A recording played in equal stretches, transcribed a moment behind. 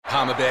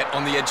Palmerbet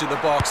on the edge of the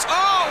box.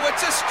 Oh,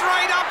 it's a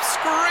straight-up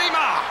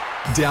screamer!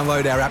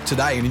 Download our app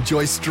today and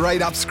enjoy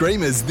straight-up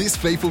screamers this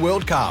FIFA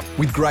World Cup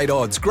with great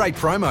odds, great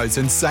promos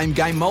and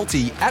same-game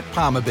multi at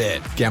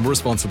Palmerbet. Gamble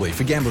responsibly.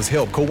 For Gamblers'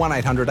 Help, call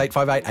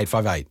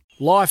 1-800-858-858.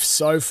 Life's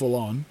so full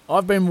on.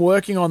 I've been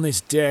working on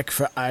this deck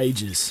for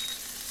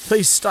ages.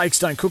 These steaks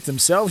don't cook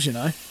themselves, you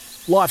know.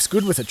 Life's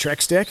good with a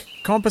Trex deck.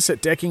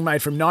 Composite decking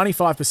made from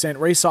 95%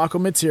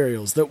 recycled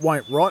materials that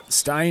won't rot,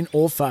 stain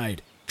or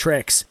fade.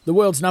 Trex, the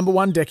world's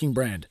 #1 decking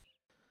brand.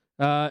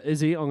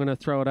 Izzy, I'm going to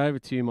throw it over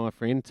to you, my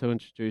friend, to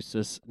introduce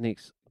this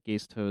next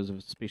guest who is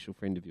a special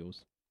friend of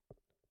yours.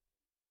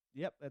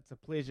 Yep, it's a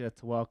pleasure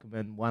to welcome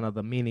in one of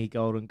the many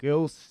Golden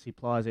Girls. She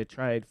plies her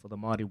trade for the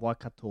mighty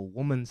Waikato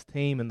women's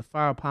team in the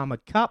Farah Palmer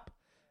Cup,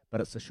 but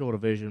it's a shorter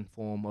version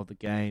form of the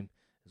game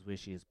is where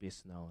she is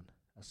best known.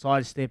 A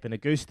sidestep and a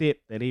goose step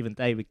that even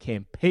David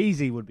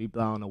Campese would be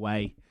blown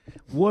away.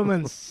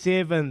 Women's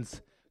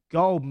sevens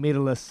gold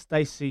medalist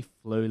Stacey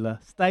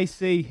Flula.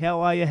 Stacey,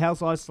 how are you?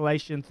 How's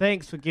isolation?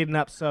 Thanks for getting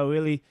up so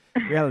early.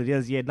 Reality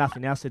is you had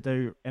nothing else to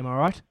do. Am I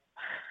right?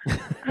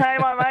 Hey,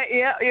 my mate.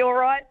 Yeah, you're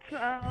right.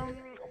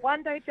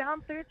 One day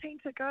down, 13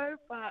 to go.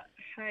 But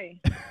hey,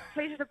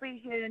 pleasure to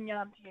be here and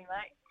yarn to you,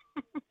 mate.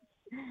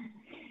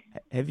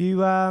 Have you?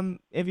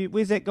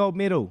 Where's that gold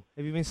medal?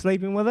 Have you been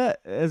sleeping with it?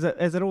 Has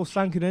it all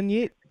sunken in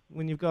yet?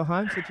 When you've got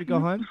home, since you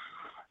got home?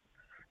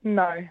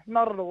 No,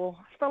 not at all.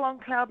 Still on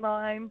cloud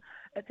 9.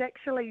 It's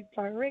actually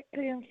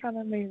directly in front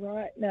of me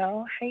right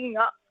now, hanging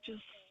up,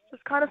 just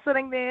kind of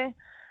sitting there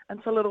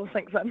until it all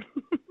sinks in.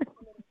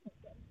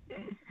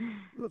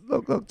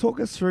 Look,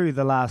 talk us through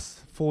the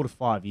last 4 to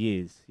 5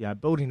 years,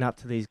 building up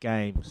to these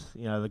games,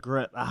 the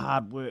grit, the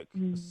hard work,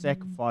 the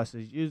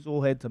sacrifices you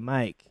all had to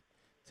make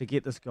to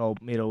get this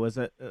gold medal.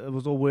 It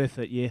was all worth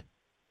it, yeah?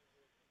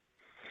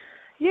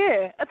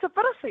 Yeah, it's a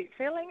bittersweet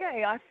feeling,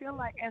 eh? I feel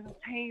like as a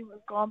team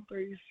we've gone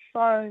through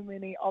so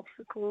many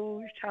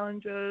obstacles,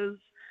 challenges,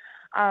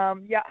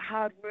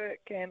 hard work,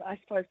 and I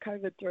suppose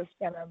COVID threw a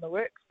spanner in the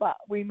works, but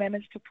we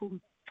managed to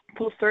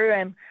pull through,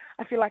 and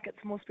I feel like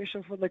it's more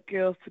special for the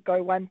girls to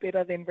go one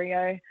better than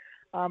Rio,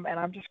 and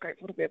I'm just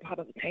grateful to be a part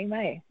of the team,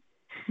 eh?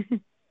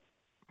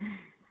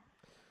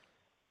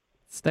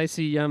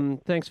 Stacey,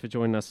 thanks for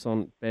joining us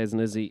on Baz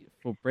and Izzy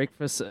for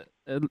breakfast.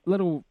 A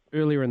little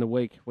earlier in the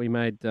week, we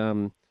made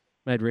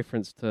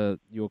reference to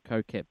your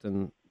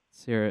co-captain,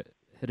 Sarah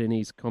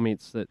Hideni's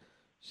comments that,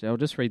 I'll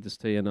just read this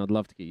to you and I'd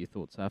love to get your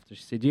thoughts after.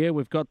 She said,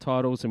 we've got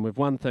titles and we've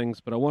won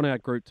things, but I want our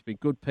group to be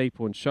good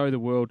people and show the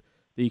world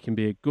that you can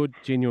be a good,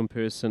 genuine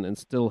person and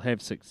still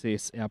have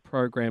success. Our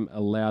program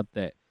allowed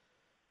that.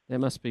 That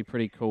must be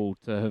pretty cool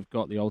to have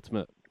got the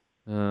ultimate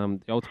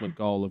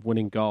goal of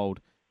winning gold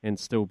and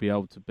still be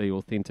able to be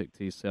authentic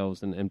to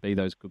yourselves and be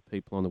those good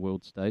people on the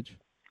world stage.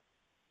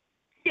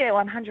 Yeah,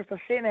 100%,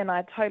 and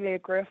I totally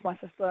agree with my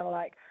sister.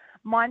 Like,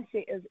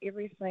 mindset is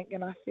everything,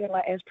 and I feel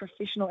like as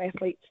professional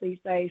athletes these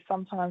days,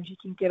 sometimes you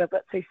can get a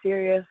bit too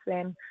serious,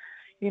 and,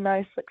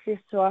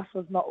 success to us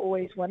is not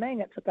always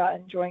winning. It's about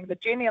enjoying the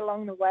journey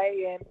along the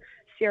way, and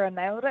Sarah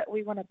nailed it.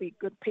 We want to be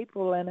good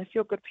people, and if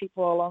you're good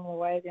people along the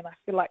way, then I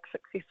feel like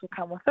success will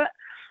come with it.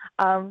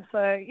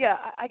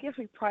 I guess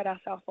we pride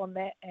ourselves on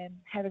that and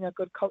having a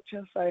good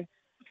culture, so if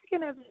we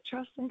can have that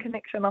trust and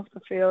connection off the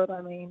field,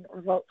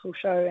 results will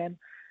show, and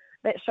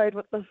that showed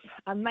with this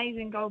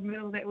amazing gold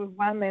medal that we've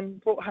won and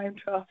brought home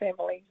to our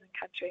families and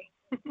country.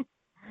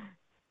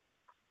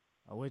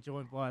 We're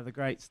joined by the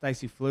great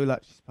Stacey Flula.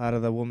 She's part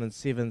of the Women's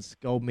Sevens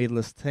gold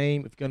medalist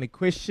team. If you've got any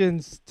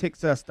questions,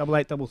 text us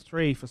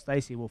 8833 for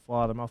Stacey. We'll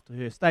fire them off to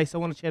her. Stacey, I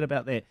want to chat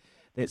about that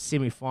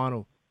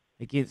semi-final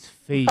against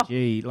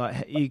Fiji.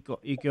 Like,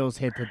 you girls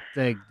had to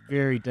dig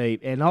very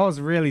deep, and I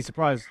was really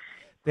surprised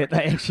that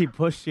they actually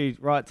pushed you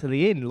right to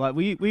the end. Like,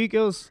 were you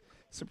girls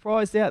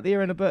surprised out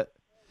there and a bit?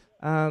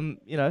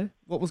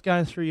 What was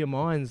going through your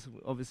minds,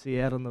 obviously,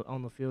 out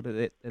on the field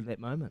at that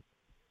moment?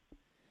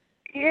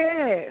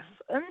 Yes,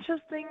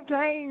 interesting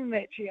game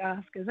that you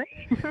ask, is it?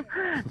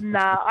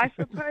 I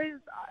suppose,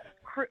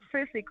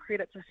 firstly,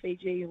 credit to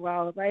Fiji.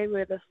 Well, they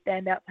were the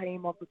standout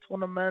team of the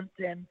tournament,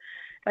 and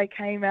they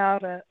came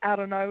out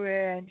of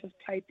nowhere and just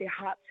played their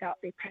hearts out,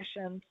 their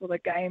passion for the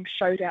game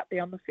showed out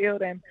there on the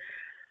field, and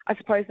I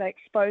suppose they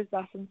exposed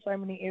us in so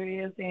many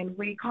areas, and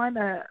we kind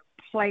of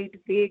played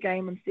their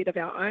game instead of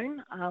our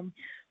own.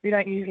 We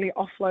don't usually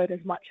offload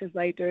as much as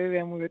they do,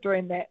 and we were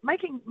doing that,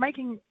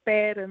 making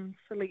bad and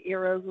silly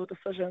errors or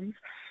decisions.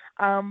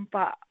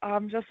 But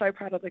I'm just so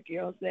proud of the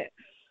girls that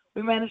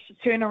we managed to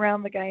turn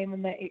around the game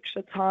in that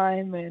extra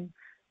time, and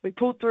we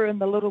pulled through in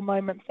the little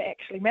moments that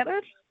actually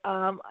mattered.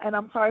 And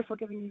I'm sorry for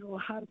giving you a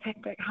heart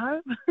attack back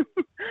home.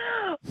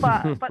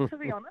 but to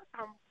be honest,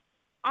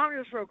 I'm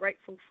just real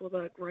grateful for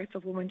the growth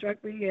of women's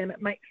rugby, and it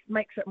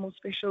makes it more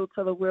special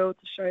to the world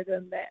to show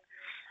them that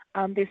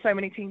there's so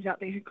many teams out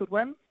there who could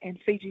win, and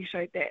Fiji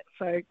showed that.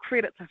 So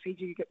credit to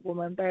Fiji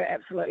women. They're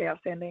absolutely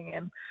outstanding,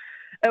 and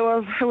it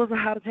was a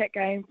heart attack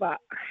game, but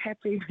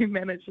happy we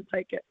managed to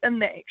take it in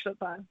that extra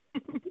time.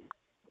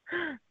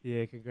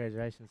 Yeah,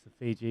 congratulations to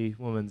Fiji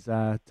women's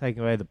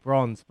taking away the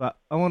bronze. But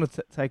I want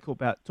to talk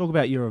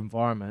about your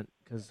environment,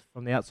 because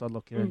from the outside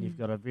looking in, you've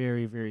got a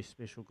very, very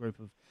special group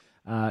of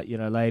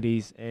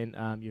ladies,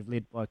 and you've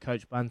led by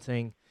Coach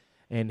Bunting,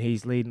 and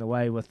he's leading the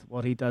way with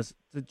what he does.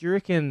 Do you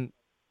reckon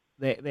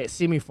that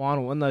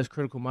semi-final, in those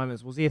critical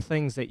moments, was there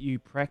things that you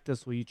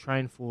practiced or you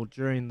trained for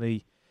during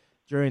the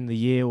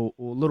year, or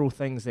little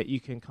things that you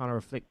can kind of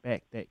reflect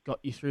back that got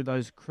you through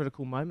those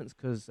critical moments?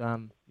 Because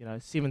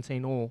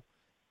 17 all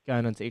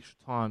going into extra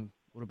time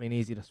would have been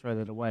easy to throw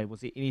that away.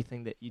 Was there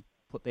anything that you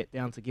put that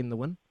down to getting the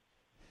win?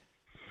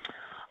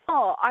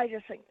 Oh, I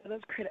just think that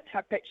is credit to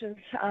our coaches.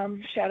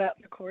 Shout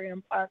out to Corey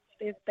and Bunch.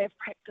 They've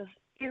practiced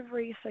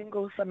every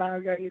single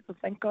scenario you could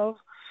think of,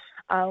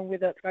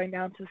 whether it's going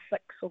down to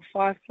 6 or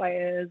 5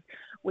 players.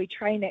 We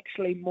train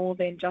actually more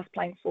than just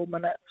playing 4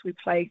 minutes. We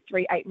play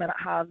 3 8-minute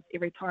halves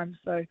every time,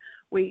 so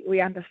we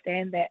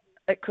understand that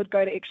it could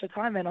go to extra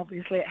time, and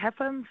obviously it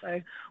happens.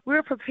 So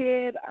we're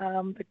prepared.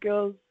 The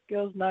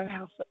girls know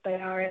how fit they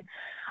are, and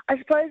I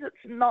suppose it's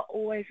not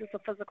always just a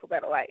physical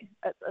battle.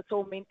 It's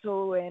all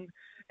mental, and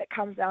it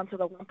comes down to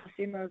the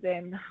 1%ers,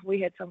 and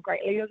we had some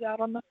great leaders out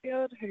on the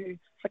field who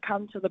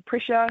succumbed to the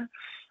pressure.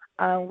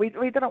 We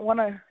didn't want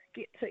to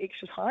get to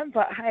extra time,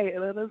 but hey,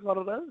 it is what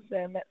it is,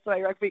 and that's the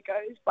way rugby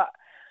goes. But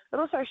it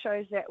also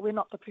shows that we're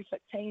not the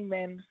perfect team,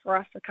 and for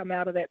us to come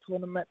out of that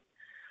tournament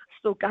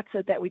still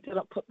gutted that we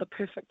didn't put the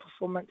perfect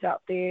performance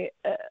out there,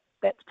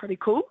 that's pretty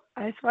cool,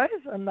 I suppose,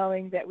 and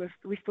knowing that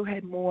we still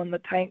had more in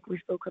the tank, we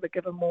still could have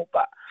given more.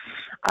 But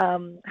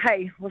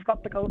hey, we've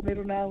got the gold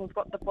medal now, we've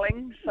got the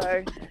bling,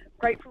 so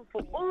grateful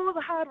for all the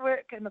hard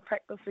work and the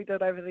practice we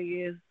did over the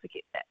years to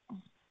get that.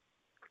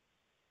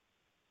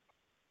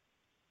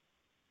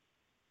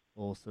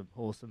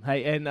 Awesome.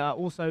 Hey, and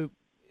also,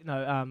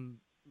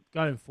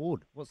 going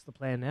forward, what's the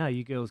plan now?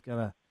 You girls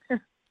gonna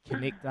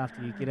connect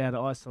after you get out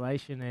of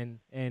isolation,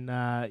 and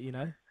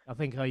I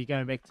think you're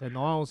going back to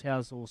Niles'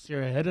 house or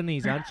Sarah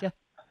Hiddeni's, aren't you?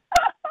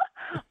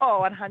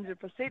 Oh,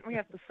 100%. We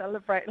have to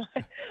celebrate,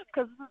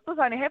 because this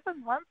only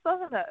happens once,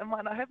 doesn't it? It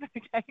might not happen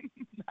again.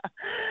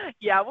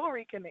 Yeah, we'll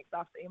reconnect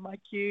after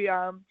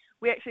MIQ.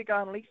 We actually go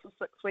on leave for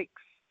 6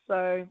 weeks,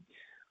 so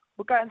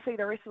we'll go and see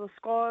the rest of the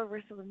squad,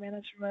 rest of the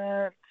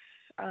management,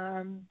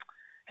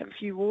 have a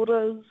few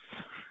waters,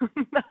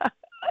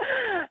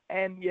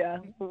 and yeah,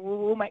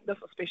 we'll make this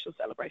a special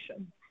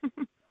celebration.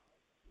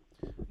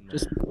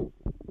 Just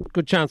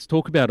good chance to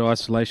talk about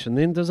isolation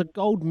then. Does a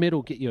gold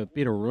medal get you a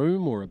better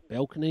room or a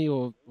balcony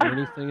or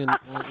anything in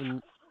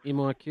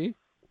MIQ?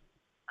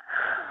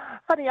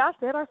 Funny you asked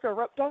that. I feel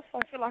ripped off. I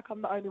feel like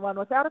I'm the only one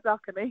without a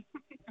balcony.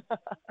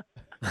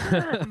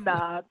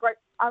 Nah, great.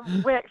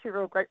 We're actually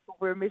real grateful.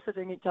 We were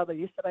messaging each other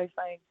yesterday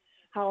saying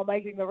how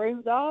amazing the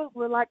rooms are.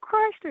 We're like,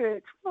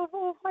 Christchurch, full of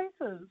all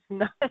places.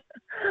 No,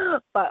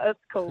 but it's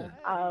cool.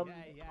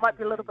 Might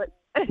be a little bit...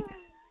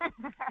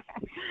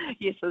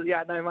 Yes,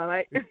 yeah, I know, my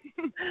mate.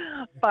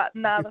 But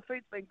the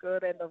food's been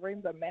good and the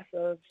rooms are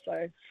massive,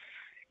 so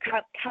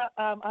can't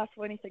ask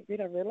for anything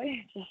better,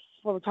 really. Just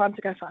for the time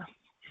to go fast.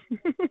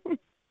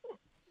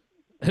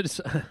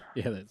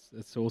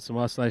 That's awesome.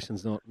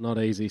 Isolation's not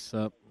easy,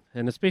 so,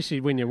 and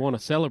especially when you want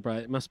to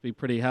celebrate, it must be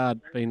pretty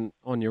hard being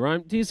on your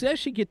own. Do you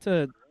actually get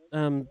to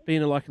be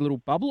in like a little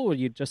bubble, or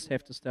you just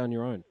have to stay on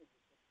your own?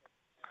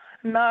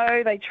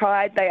 No, they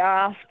tried, they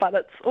asked, but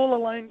it's all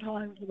alone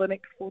time for the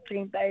next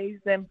 14 days,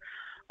 and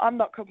I'm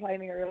not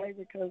complaining really,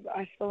 because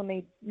I still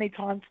need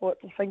time for it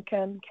to sink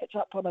in, catch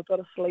up on a bit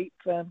of sleep,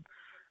 and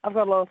I've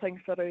got a lot of things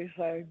to do,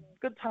 so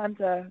good time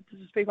to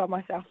just be by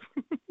myself.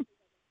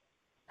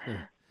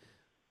 Yeah.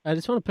 I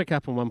just want to pick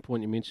up on one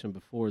point you mentioned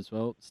before as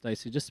well,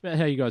 Stacey, just about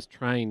how you guys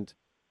trained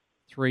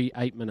 3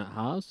 8-minute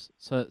halves.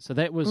 So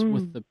that was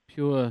with the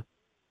pure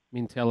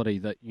mentality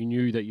that you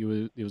knew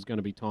that there was going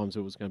to be times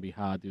it was going to be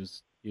hard.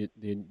 You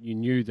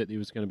knew that there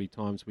was going to be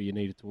times where you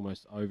needed to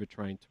almost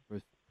overtrain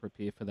to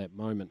prepare for that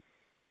moment.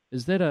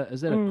 Is that a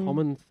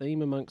common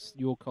theme amongst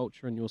your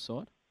culture and your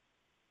side?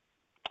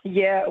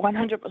 Yeah,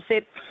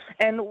 100%.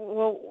 And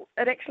well,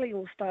 it actually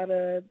all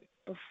started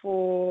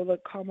before the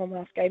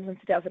Commonwealth Games in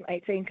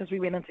 2018, because we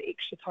went into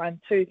extra time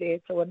too there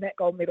to win that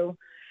gold medal.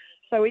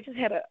 So we just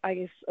had it, I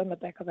guess, in the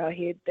back of our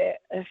head that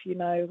if,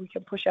 we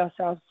can push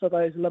ourselves to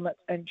those limits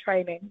in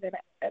training, then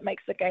it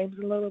makes the games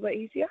a little bit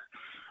easier.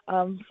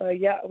 So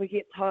yeah, we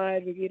get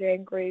tired, we get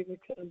angry,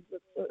 because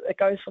it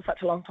goes for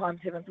such a long time.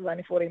 7 is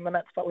only 40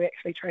 minutes, but we're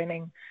actually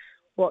training,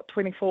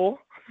 24?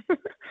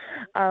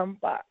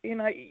 But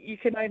you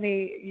can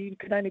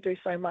only do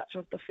so much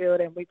of the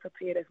field, and we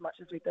prepared as much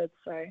as we did.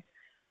 So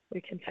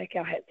we can take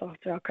our hats off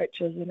to our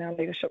coaches and our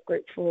leadership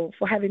group for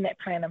having that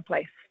plan in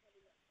place.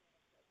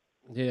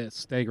 Yeah,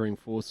 staggering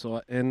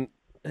foresight, and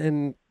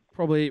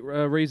probably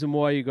a reason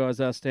why you guys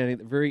are standing at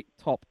the very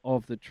top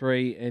of the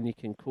tree, and you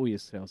can call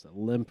yourselves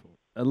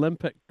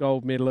Olympic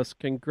gold medalists.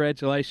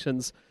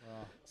 Congratulations,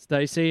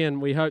 Stacey,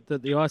 and we hope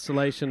that the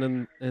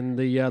isolation and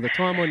the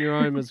time on your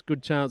own is a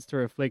good chance to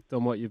reflect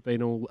on what you've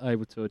been all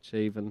able to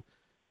achieve, and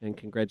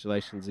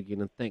congratulations again,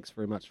 and thanks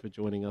very much for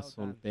joining us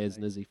on Baz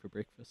and Izzy for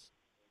breakfast.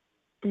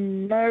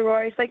 No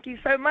worries. Thank you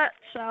so much.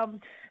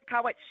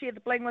 Can't wait to share the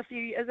bling with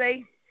you,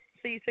 Izzy.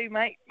 See you soon,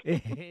 mate.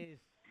 Yes.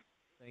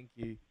 Thank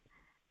you.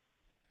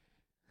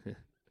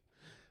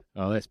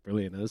 Oh, that's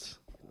brilliant, Iz.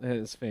 That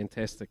is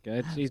fantastic,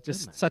 eh? She's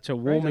just mate. such a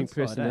Great warming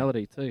insight,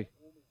 personality too.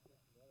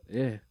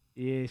 Yeah.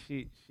 Yeah,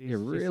 she's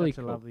really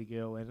such cool. a lovely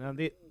girl, and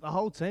the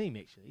whole team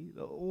actually,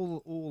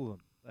 all of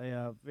them, they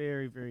are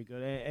very, very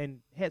good.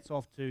 And hats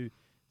off to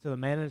the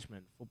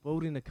management for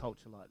building a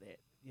culture like that.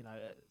 You know,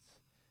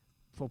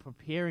 for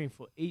preparing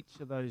for each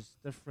of those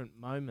different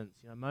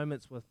moments. You know,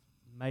 moments with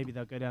maybe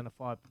they'll go down to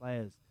 5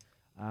 players.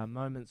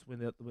 Moments when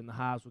the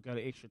halves will go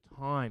to extra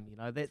time. You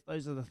know,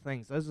 those are the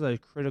things. Those are those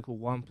critical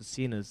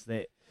 1%ers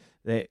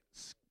that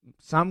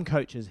some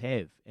coaches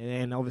have,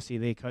 and obviously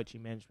their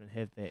coaching management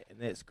have that, and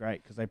that's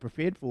great because they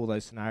prepared for all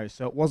those scenarios.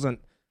 So it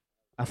wasn't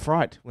a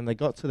fright when they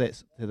got to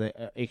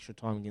the extra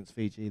time against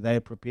Fiji. They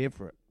had prepared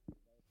for it.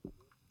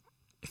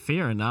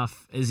 Fair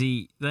enough.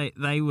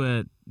 They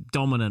were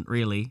dominant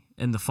really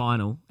in the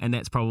final, and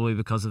that's probably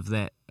because of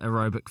that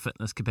aerobic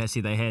fitness capacity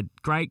they had.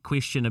 Great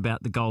question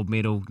about the gold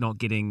medal not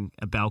getting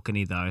a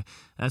balcony though.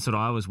 That's what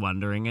I was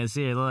wondering. Is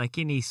there like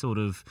any sort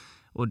of,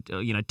 or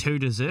 2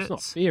 desserts? It's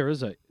not fair,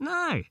 is it?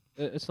 No.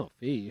 It's not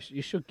fair.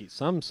 You should get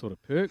some sort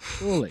of perk,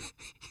 surely.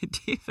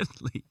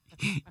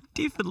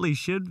 Definitely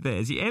should,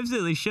 Baz. You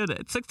absolutely should.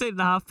 It's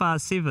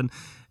 7:16.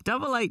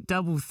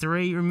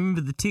 8833. Remember,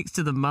 the text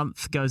of the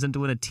month goes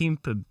into a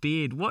temper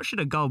bed. What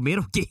should a gold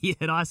medal get you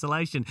in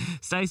isolation?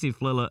 Stacey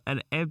Fluller,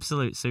 an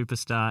absolute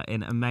superstar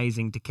and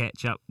amazing to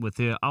catch up with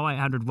her.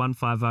 0800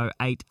 150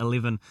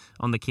 811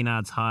 on the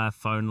Kennards Hire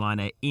phone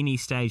line at any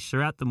stage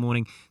throughout the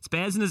morning. It's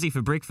Baz and Izzy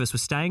for breakfast. We're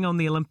staying on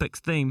the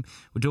Olympics theme.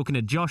 We're talking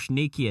to Josh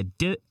Nekia,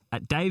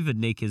 David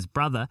Nekia's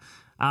brother,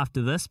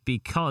 after this,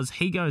 because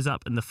he goes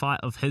up in the fight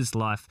of his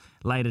life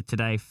later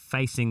today,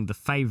 facing the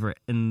favourite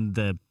in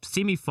the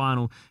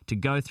semi-final to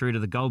go through to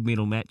the gold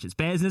medal match. It's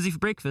Baz and Izzy for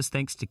breakfast,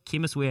 thanks to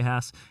Chemist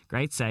Warehouse.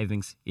 Great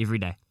savings every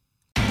day.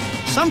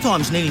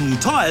 Sometimes needing new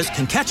tyres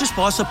can catch us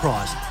by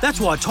surprise.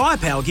 That's why Tyre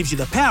Power gives you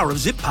the power of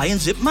Zip Pay and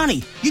Zip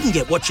Money. You can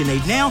get what you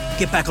need now,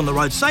 get back on the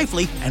road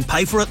safely and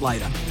pay for it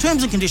later.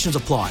 Terms and conditions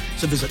apply.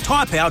 So visit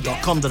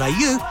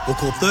tyrepower.com.au or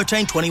call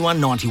 13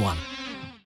 21 91.